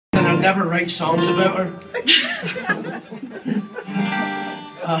and I'd never write songs about her.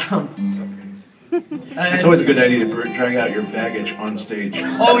 It's always a good idea to drag out your baggage on stage.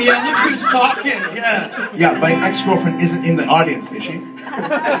 Oh yeah, look who's talking, yeah. Yeah, my ex-girlfriend isn't in the audience, is she?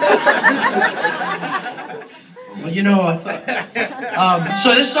 Well, you know, I thought...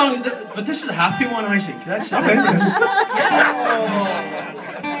 so this song, but this is a happy one, Isaac. That's the difference.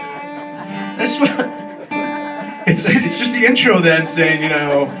 This one... It's just the intro that I'm saying, you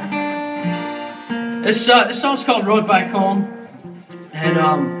know. This song's called Road Back Home. And,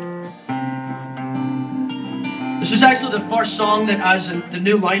 this was actually the first song that, as the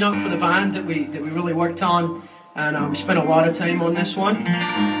new lineup for the band, that we really worked on, and we spent a lot of time on this one.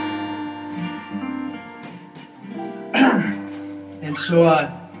 And so,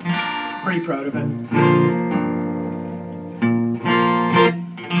 pretty proud of it.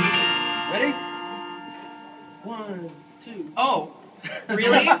 Ready? 1, 2. Oh,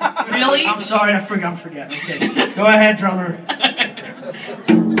 really? Really? I'm sorry, I'm forgetting. Okay, go ahead, drummer.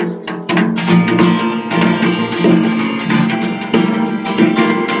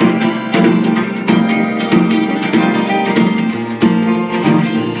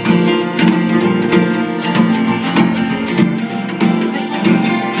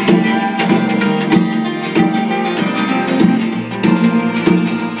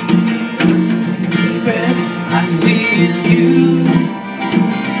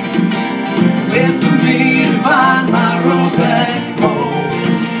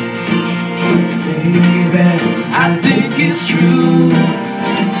 It's true.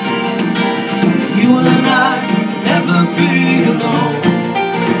 You and I never be alone.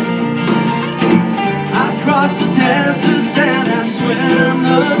 I cross the deserts and I swim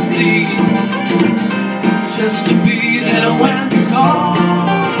the seas, just to be there when you call.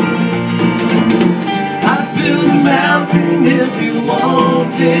 I'd build a mountain if you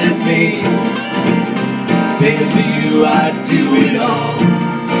wanted me. Baby, for you I'd do it all.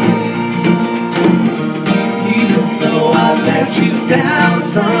 I let you down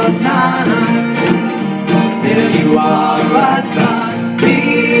sometimes, there you are right by me.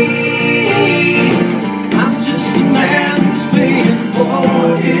 I'm just a man who's paying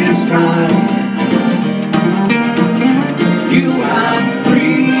for his crimes. You, I'm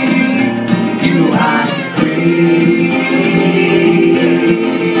free. You, I'm free.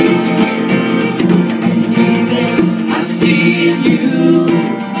 I see in you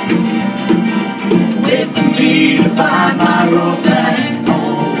to find my road back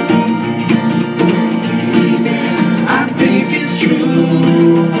home. I think it's true.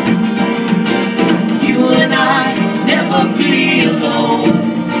 You and I never be alone.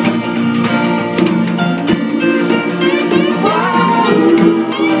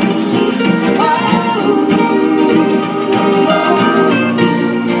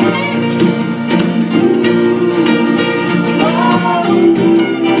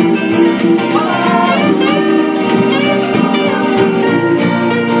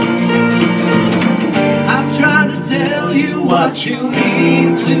 What you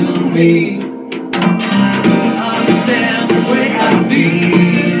mean to me, understand the way I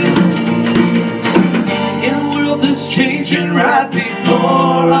feel.